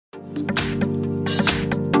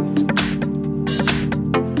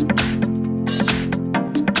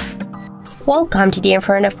Welcome, today in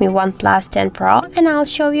front of me OnePlus 10 Pro, and I'll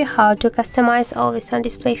show you how to customize Always on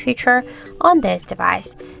Display feature on this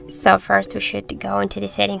device. So first we should go into the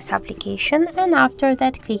settings application, and after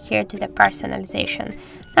that click here to the personalization.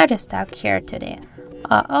 Now just tap here to the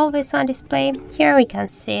Always on Display. Here we can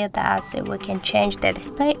see that we can change the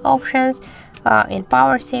display options in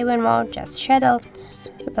power saving mode, just schedule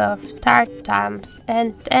start times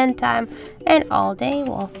and end time, and all day.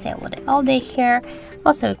 We'll stay with the all day here.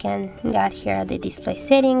 Also we can get here the display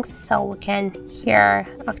settings, so we can here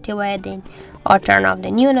activate or turn off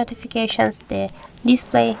the new notifications, the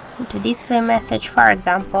display message, for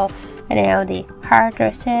example, I don't know, the hard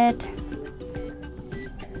reset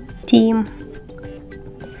team.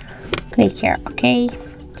 Click here OK.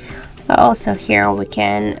 Also here we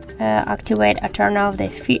can activate or turn off the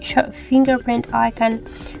fingerprint icon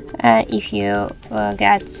if you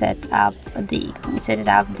set up the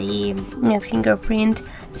fingerprint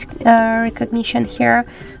recognition here.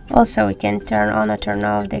 Also we can turn on or turn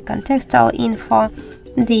off the contextual info,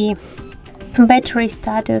 the battery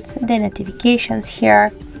status, the notifications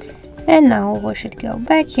here. And now we should go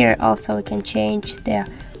back here. Also we can change the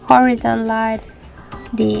horizon light,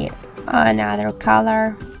 the another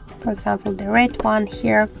color, for example the red one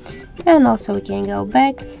here. And also we can go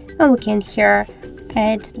back and we can here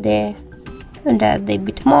add the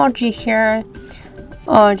Bitmoji here,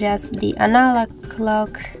 or just the analog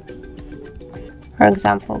clock, for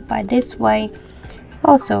example by this way.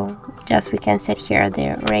 Also just we can set here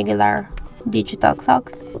the regular digital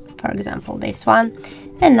clocks, for example this one.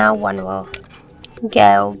 And now when we'll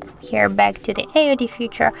go here back to the AOD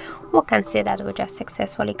feature, we can see that we just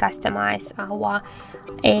successfully customized our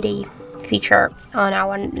AOD feature on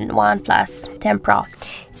our OnePlus 10 Pro.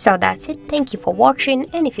 So that's it. Thank you for watching,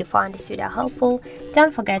 and if you found this video helpful,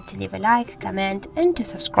 don't forget to leave a like, comment and to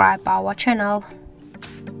subscribe our channel.